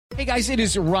Hey guys, it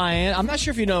is Ryan. I'm not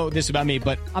sure if you know this about me,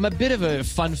 but I'm a bit of a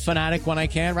fun fanatic when I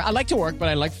can. I like to work, but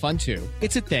I like fun too.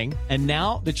 It's a thing. And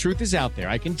now the truth is out there.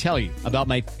 I can tell you about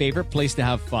my favorite place to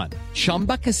have fun.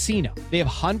 Chumba Casino. They have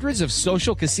hundreds of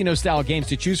social casino style games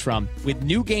to choose from with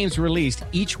new games released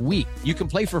each week. You can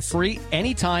play for free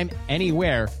anytime,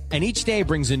 anywhere. And each day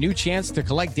brings a new chance to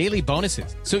collect daily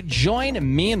bonuses. So join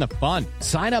me in the fun.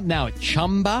 Sign up now at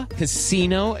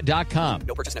ChumbaCasino.com.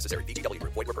 No purchase necessary. VGW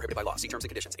Group. Void where prohibited by law. See terms and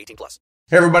conditions. 18+.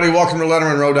 Hey everybody, welcome to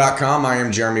LettermanRow.com. I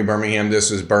am Jeremy Birmingham.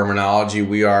 This is Bermanology.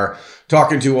 We are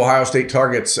talking to Ohio State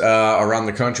targets around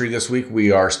the country this week.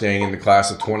 We are staying in the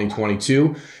class of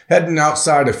 2022, heading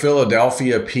outside of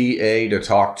Philadelphia, PA, to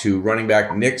talk to running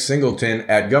back Nick Singleton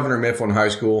at Governor Mifflin High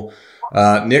School.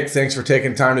 Nick, thanks for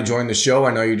taking time to join the show.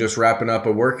 I know you're just wrapping up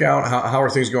a workout. How are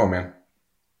things going, man?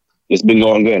 It's been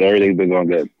going good. Everything's been going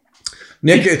good.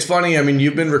 Nick, it's funny. I mean,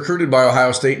 you've been recruited by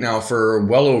Ohio State now for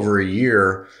well over a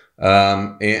year.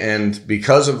 And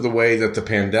because of the way that the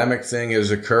pandemic thing has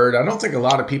occurred, I don't think a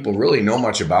lot of people really know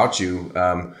much about you.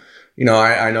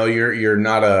 I know you're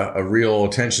not a real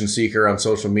attention seeker on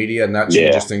social media, and that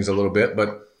changes things a little bit.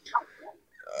 But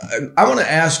I want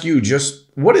to ask you, just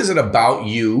what is it about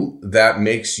you that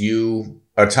makes you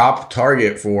a top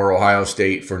target for Ohio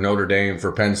State, for Notre Dame,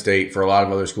 for Penn State, for a lot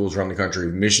of other schools around the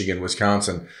country, Michigan,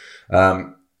 Wisconsin?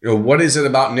 What is it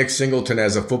about Nick Singleton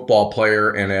as a football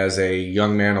player and as a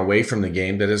young man away from the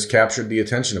game that has captured the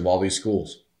attention of all these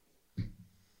schools?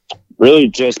 Really,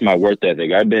 just my work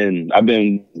ethic. I've been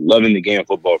loving the game of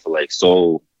football for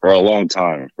a long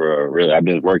time. I've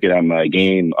been working on my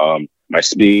game, my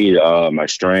speed, my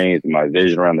strength, my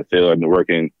vision around the field. I've been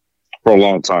working for a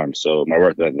long time, so my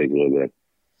work ethic is really good.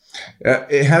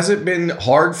 Has it been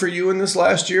hard for you in this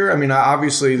last year? I mean,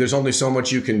 obviously, there's only so much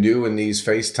you can do in these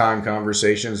FaceTime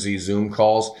conversations, these Zoom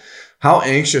calls. How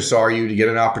anxious are you to get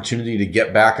an opportunity to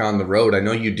get back on the road? I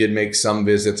know you did make some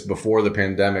visits before the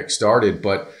pandemic started,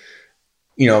 but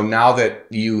now that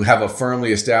you have a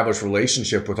firmly established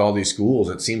relationship with all these schools,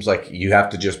 it seems like you have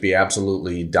to just be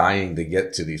absolutely dying to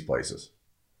get to these places.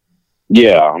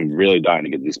 Yeah, I'm really dying to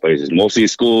get to these places. Most of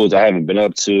these schools I haven't been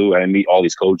up to. I didn't meet all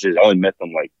these coaches. I only met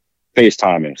them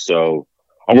FaceTiming. So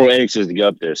I'm really anxious to get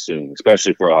up there soon,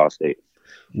 especially for Ohio State.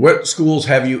 What schools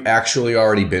have you actually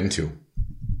already been to?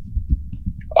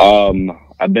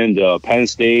 I've been to Penn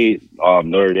State,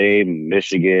 Notre Dame,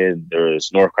 Michigan.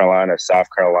 There's North Carolina, South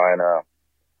Carolina,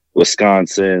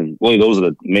 Wisconsin. Well, those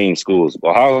are the main schools.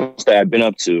 Ohio State I've been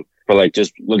up to for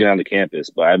just looking on the campus,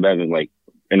 but I haven't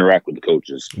interact with the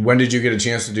coaches. When did you get a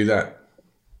chance to do that?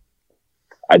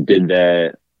 I did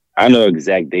that. I know the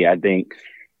exact date. I think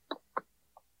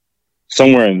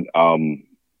somewhere in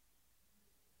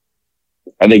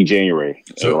January.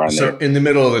 So in the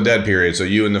middle of the dead period. So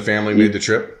you and the family made the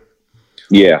trip?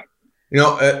 Yeah.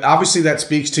 Obviously that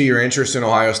speaks to your interest in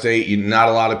Ohio State. Not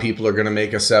a lot of people are going to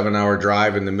make a 7-hour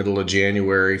drive in the middle of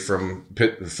January from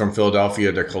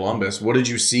Philadelphia to Columbus. What did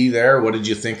you see there? What did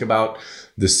you think about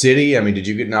the city? I mean, did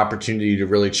you get an opportunity to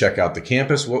really check out the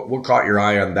campus? What caught your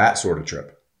eye on that sort of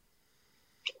trip?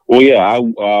 Well, yeah,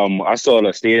 I saw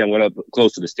the stadium, went up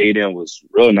close to the stadium. It was a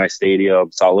really nice stadium.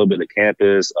 Saw a little bit of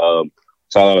campus, saw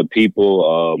a lot of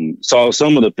people, saw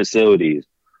some of the facilities.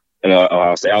 And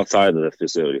I'll say outside of the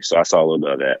facility. So I saw a little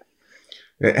bit of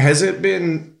that. Has it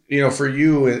been, for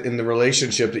you in the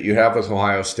relationship that you have with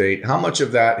Ohio State, how much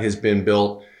of that has been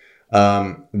built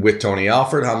with Tony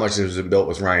Alford? How much has it built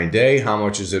with Ryan Day? How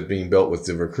much is it being built with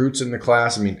the recruits in the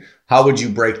class? I mean, how would you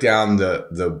break down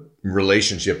the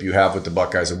relationship you have with the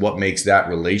Buckeyes and what makes that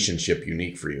relationship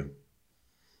unique for you?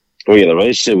 Oh, yeah, the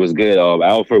relationship was good.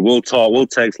 Alford, we'll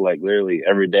text literally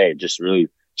every day, just really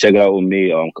check it out with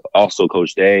me. Also,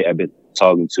 Coach Day, I've been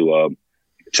talking to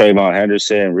Trayvon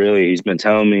Henderson. Really, he's been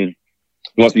telling me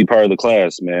he wants to be part of the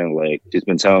class, man. He's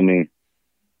been telling me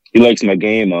he likes my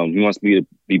game. He wants to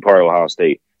be part of Ohio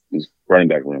State. He's running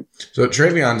back room. So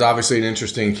Trayvon's obviously an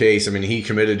interesting case. I mean, he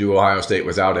committed to Ohio State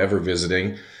without ever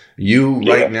visiting.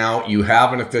 Right now, you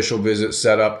have an official visit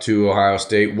set up to Ohio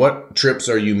State. What trips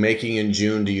are you making in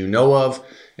June? Do you know of?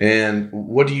 And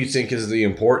what do you think is the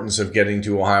importance of getting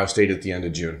to Ohio State at the end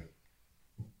of June?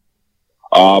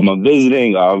 I'm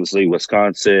visiting, obviously,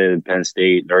 Wisconsin, Penn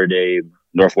State, Notre Dame,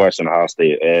 Northwestern, Ohio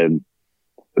State. And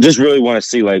I just really want to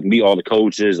see, meet all the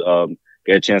coaches,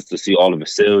 get a chance to see all the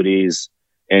facilities,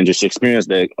 and just experience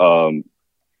that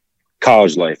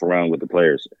college life around with the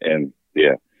players. And,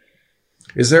 yeah.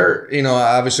 Is there,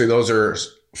 obviously those are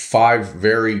 5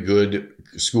 very good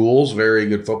schools, very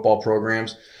good football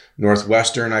programs.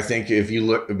 Northwestern, I think if you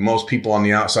look, most people on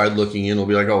the outside looking in will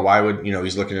be like, oh, why would,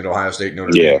 he's looking at Ohio State,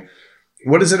 Notre Dame.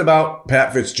 What is it about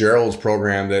Pat Fitzgerald's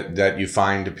program that you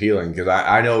find appealing? Because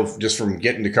I know just from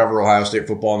getting to cover Ohio State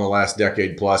football in the last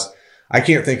decade plus, I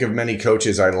can't think of many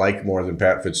coaches I like more than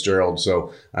Pat Fitzgerald.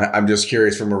 So I'm just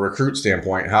curious from a recruit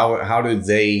standpoint, how did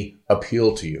they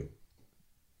appeal to you?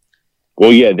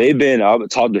 Well, yeah, I've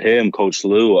talked to him, Coach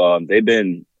Lou. They've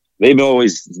been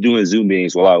always doing Zoom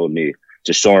meetings a lot with me,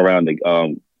 just showing around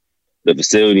the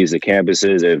facilities, the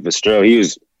campuses. And Fitzgerald, he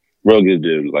was real good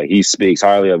dude. Like, he speaks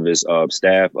highly of his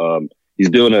staff. He's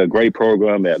doing a great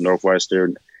program at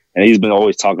Northwestern, and he's been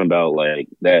always talking about like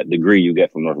that degree you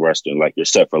get from Northwestern, like you're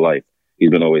set for life.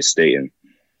 He's been always stating.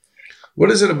 What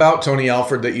is it about Tony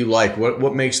Alford that you like?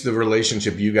 What makes the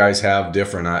relationship you guys have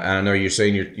different? I know you're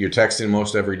saying you're texting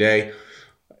most every day.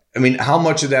 I mean, how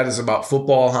much of that is about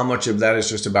football? How much of that is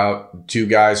just about two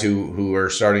guys who are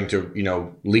starting to,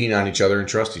 lean on each other and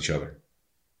trust each other?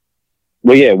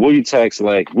 Well, yeah, we'll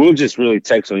just really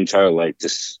text on each other, like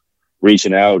just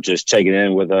reaching out, just checking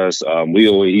in with us.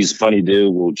 He's a funny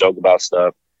dude. We'll joke about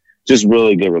stuff. Just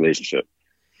really good relationship.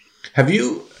 Have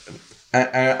you,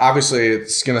 obviously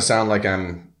it's going to sound like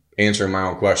I'm answering my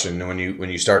own question when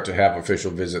you start to have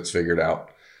official visits figured out,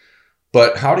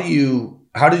 but how did you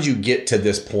get to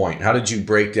this point? How did you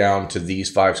break down to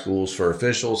these 5 schools for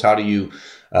officials? How did you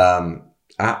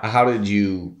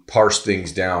parse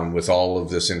things down with all of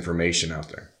this information out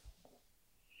there?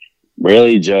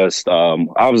 Really just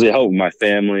obviously helping my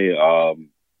family. I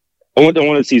want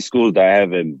to see schools that I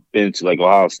haven't been to, like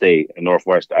Ohio State and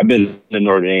Northwestern. I've been to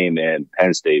Notre Dame and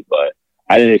Penn State, but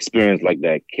I didn't experience like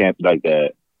that camp, like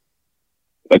that,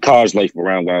 like college life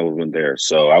around when I went there.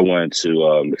 So I wanted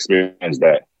to experience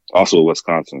that. Also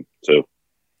Wisconsin too.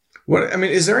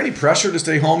 Is there any pressure to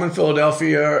stay home in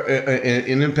Philadelphia,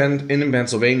 in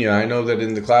Pennsylvania? I know that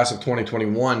in the class of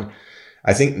 2021,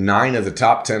 I think 9 of the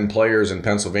top 10 players in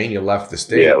Pennsylvania left the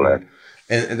state. Yeah, right.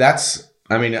 And that's,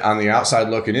 on the outside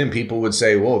looking in, people would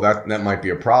say, "Whoa, that might be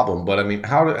a problem." But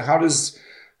how does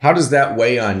that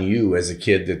weigh on you as a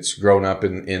kid that's grown up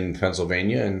in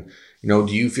Pennsylvania? And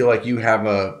do you feel like you have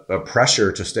a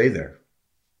pressure to stay there?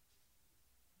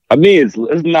 It's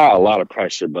not a lot of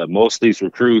pressure, but most of these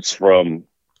recruits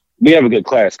we have a good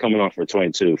class coming on for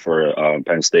 22 for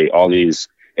Penn State. All these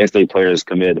in-state players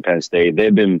committed to Penn State.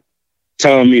 They've been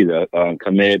telling me to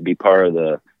commit, be part of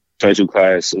the 22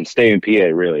 class, and stay in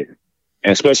PA, really.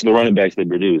 And especially the running backs they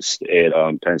produced at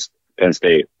Penn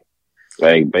State,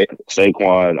 like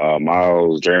Saquon,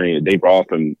 Miles, Journey. They brought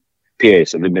from PA,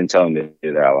 so they've been telling me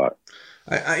that a lot.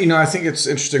 I think it's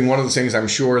interesting. One of the things I'm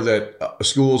sure that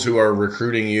schools who are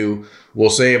recruiting you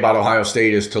will say about Ohio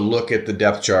State is to look at the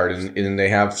depth chart. And they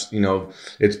have,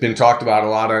 it's been talked about a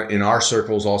lot in our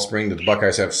circles all spring that the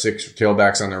Buckeyes have 6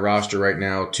 tailbacks on their roster right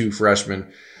now, 2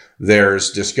 freshmen.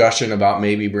 There's discussion about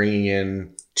maybe bringing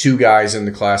in 2 guys in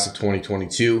the class of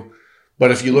 2022. But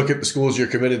if you look at the schools you're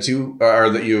committed to or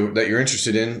that you're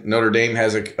interested in, Notre Dame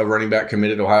has a running back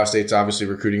committed. Ohio State's obviously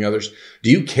recruiting others.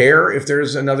 Do you care if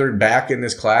there's another back in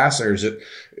this class, or is it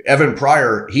Evan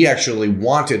Pryor? He actually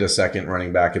wanted a second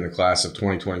running back in the class of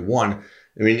 2021.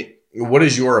 What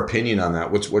is your opinion on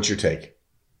that? What's your take?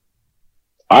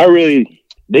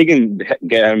 They can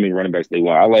get how many running backs they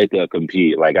want. I like to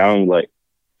compete. Like I want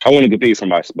to compete for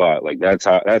my spot. Like that's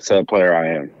a player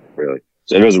I am, really.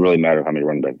 So it doesn't really matter how many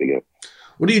running backs they get.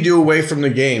 What do you do away from the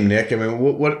game, Nick?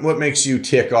 What makes you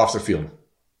tick off the field?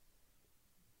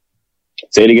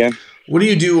 Say it again. What do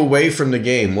you do away from the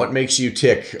game? What makes you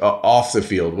tick off the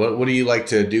field? What do you like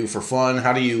to do for fun?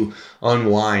 How do you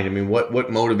unwind? What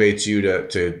motivates you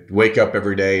to wake up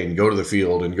every day and go to the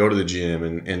field and go to the gym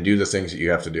and do the things that you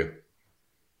have to do?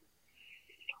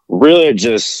 Really,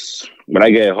 just when I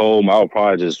get home, I'll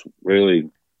probably just really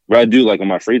what I do like on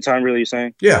my free time. Really, you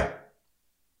saying? Yeah.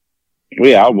 Well,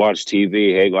 yeah, I watch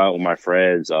TV, hang out with my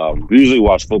friends. Usually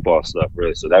watch football stuff,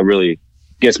 really. So that really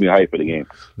gets me hyped for the game.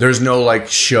 There's no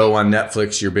show on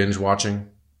Netflix you're binge watching?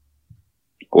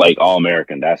 Like All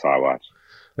American, that's how I watch.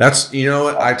 That's,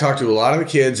 I talk to a lot of the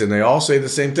kids and they all say the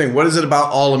same thing. What is it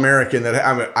about All American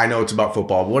that I know it's about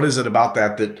football. What is it about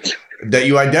that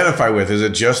you identify with? Is it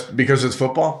just because it's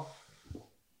football?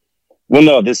 Well,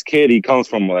 no, this kid, he comes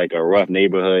from a rough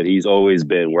neighborhood. He's always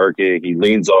been working. He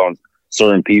leans on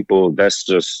certain people. It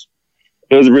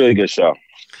was a really good show.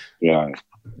 Yeah.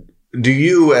 Do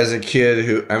you, as a kid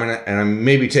who, and I'm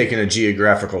maybe taking a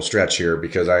geographical stretch here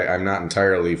because I'm not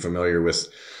entirely familiar with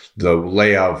the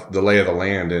lay of the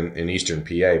land in Eastern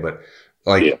PA, but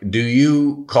do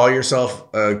you call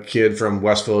yourself a kid from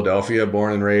West Philadelphia,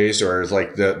 born and raised, or is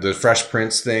the Fresh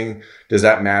Prince thing? Does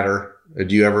that matter?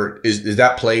 Do you ever, is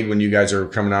that played when you guys are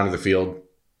coming onto the field?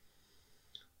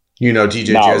 DJ,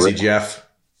 Jesse, really. Jeff.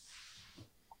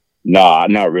 Nah,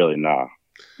 not really. Nah,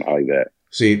 not like that.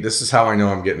 See, this is how I know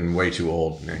I'm getting way too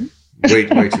old, Nick.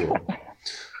 Way too old.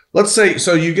 Let's say,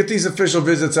 so you get these official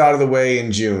visits out of the way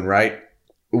in June, right?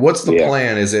 What's the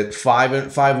plan? Is it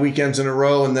five weekends in a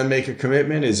row and then make a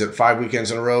commitment? Is it 5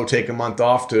 weekends in a row, take a month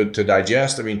off to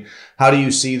digest? I mean, how do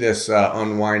you see this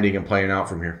unwinding and playing out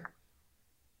from here?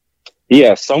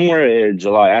 Yeah, somewhere in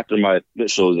July, after my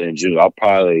officials in June, I'll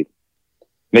probably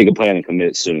make a plan and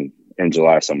commit soon in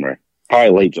July somewhere. Probably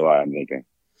late July, I'm thinking.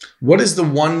 What is the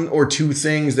one or two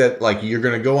things that, like, you're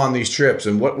going to go on these trips,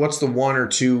 and what's the one or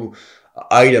two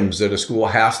items that a school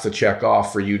has to check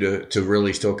off for you to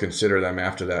really still consider them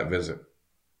after that visit?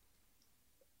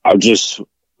 I'll just,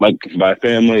 like, my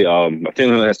family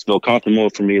has to feel comfortable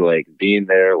for me, like, being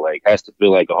there, like, has to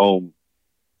feel like a home,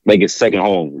 like it's second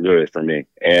home, really, for me.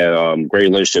 And great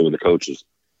relationship with the coaches.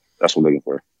 That's what I'm looking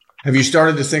for. Have you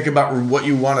started to think about what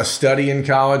you want to study in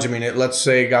college? I mean, let's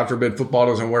say, God forbid, football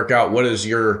doesn't work out. What's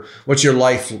your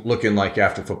life looking like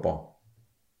after football?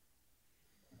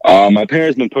 My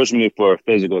parents been pushing me for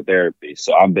physical therapy,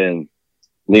 so I've been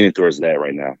leaning towards that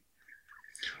right now.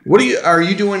 Are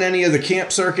you doing any of the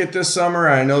camp circuit this summer?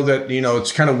 I know that,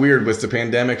 it's kind of weird with the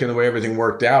pandemic and the way everything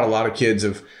worked out. A lot of kids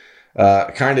have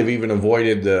kind of even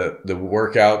avoided the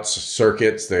workouts,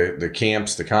 circuits, the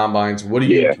camps, the combines. What are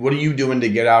you doing to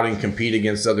get out and compete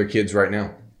against other kids right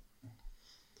now?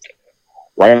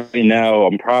 Right now,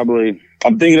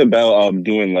 I'm thinking about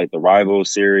doing like the Rival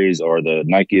Series or the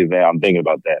Nike event. I'm thinking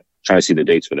about that. Trying to see the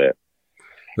dates for that.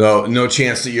 No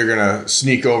chance that you're going to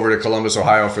sneak over to Columbus,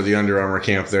 Ohio for the Under Armour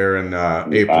camp there in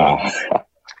April.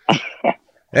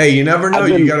 Hey, you never know.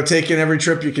 You got to take in every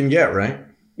trip you can get, right?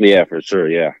 Yeah, for sure.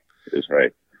 Yeah, that's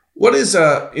right. What is,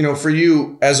 for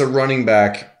you as a running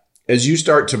back, as you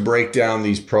start to break down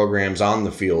these programs on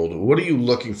the field, what are you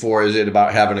looking for? Is it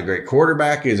about having a great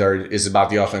quarterback? Is it about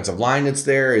the offensive line that's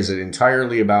there? Is it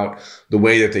entirely about the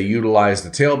way that they utilize the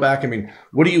tailback? I mean,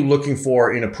 what are you looking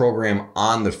for in a program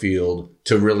on the field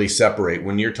to really separate?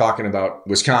 When you're talking about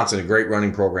Wisconsin, a great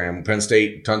running program, Penn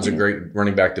State, tons of great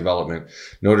running back development,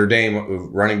 Notre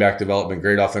Dame, running back development,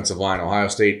 great offensive line, Ohio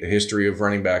State, a history of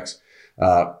running backs.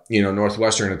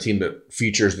 Northwestern, a team that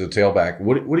features the tailback.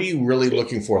 What are you really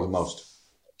looking for the most?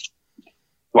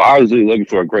 Well, I was really looking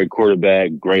for a great quarterback,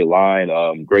 great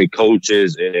line, great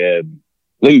coaches, and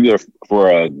looking for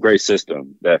a great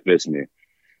system that fits me. That's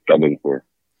what I'm looking for.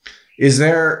 Is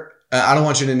there? I don't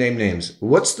want you to name names.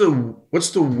 What's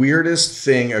the weirdest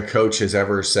thing a coach has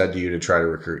ever said to you to try to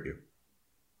recruit you?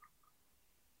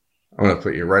 I'm going to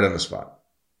put you right on the spot.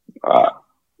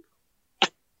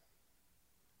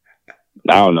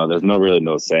 I don't know. There's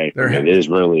no saying. There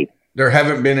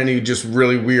haven't been any just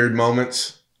really weird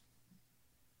moments,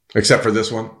 except for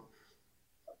this one.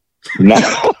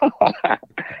 No,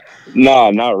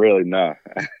 not really. No.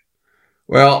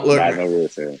 Well, look. No really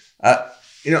saying.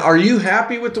 Are you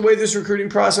happy with the way this recruiting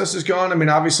process has gone? I mean,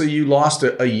 obviously you lost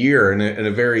a year in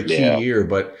a very key year,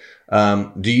 but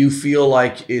do you feel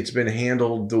like it's been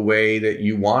handled the way that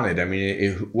you wanted? I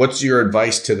mean, what's your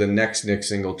advice to the next Nick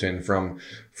Singleton from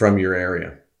your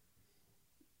area?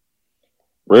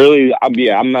 Really, I'm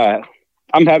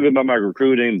happy about my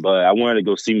recruiting, but I wanted to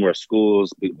go see more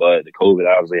schools, but the COVID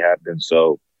obviously happened.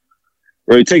 So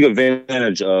really take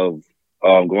advantage of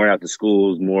going out to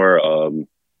schools more.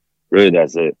 Really,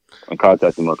 that's it. I'm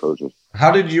contacting more coaches.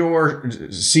 How did your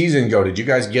season go? Did you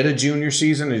guys get a junior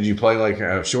season? Did you play like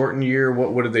a shortened year?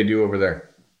 What did they do over there?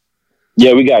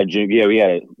 Yeah, we got a junior.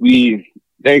 Yeah, we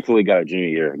thankfully got a junior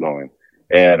year going,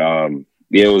 and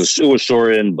it was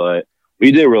shortened, but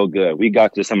we did real good. We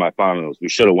got to semifinals. We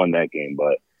should have won that game,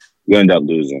 but we ended up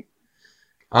losing.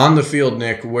 On the field,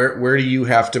 Nick, where do you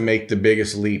have to make the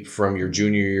biggest leap from your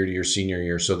junior year to your senior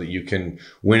year so that you can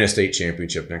win a state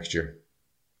championship next year?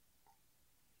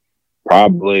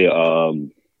 Probably, I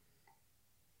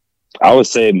would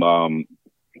say,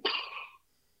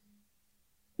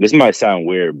 this might sound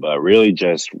weird, but really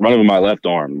just running with my left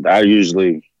arm.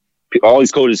 All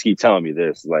these coaches keep telling me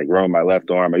this, like run with my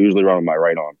left arm. I usually run with my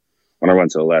right arm when I run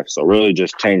to the left. So really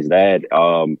just change that,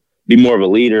 be more of a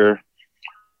leader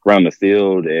around the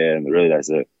field, and really that's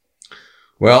it.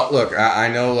 Well, look, I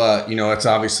know, it's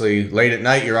obviously late at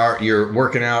night. You're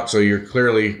working out, so you're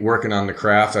clearly working on the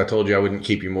craft. I told you I wouldn't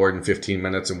keep you more than 15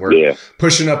 minutes, and we're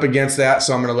pushing up against that,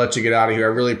 so I'm going to let you get out of here.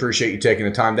 I really appreciate you taking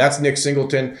the time. That's Nick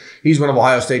Singleton. He's one of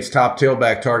Ohio State's top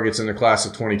tailback targets in the class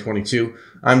of 2022.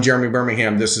 I'm Jeremy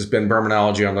Birmingham. This has been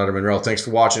Bermanology on Letterman Row. Thanks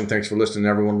for watching. Thanks for listening,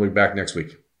 everyone. We'll be back next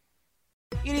week.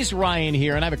 It is Ryan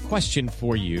here, and I have a question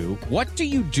for you. What do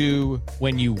you do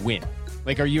when you win?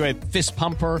 Like, are you a fist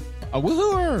pumper? A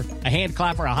woohooer, a hand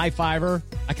clapper, a high fiver.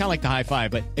 I kind of like the high five,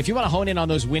 but if you want to hone in on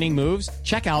those winning moves,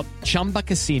 check out Chumba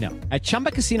Casino. At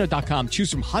ChumbaCasino.com,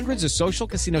 choose from hundreds of social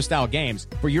casino style games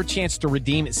for your chance to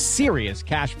redeem serious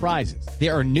cash prizes.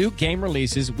 There are new game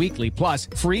releases weekly, plus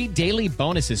free daily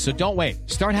bonuses. So don't wait.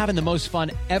 Start having the most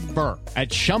fun ever at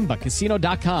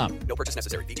ChumbaCasino.com. No purchase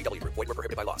necessary. VGW Group. Void where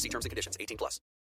prohibited by law. See terms and conditions. 18+.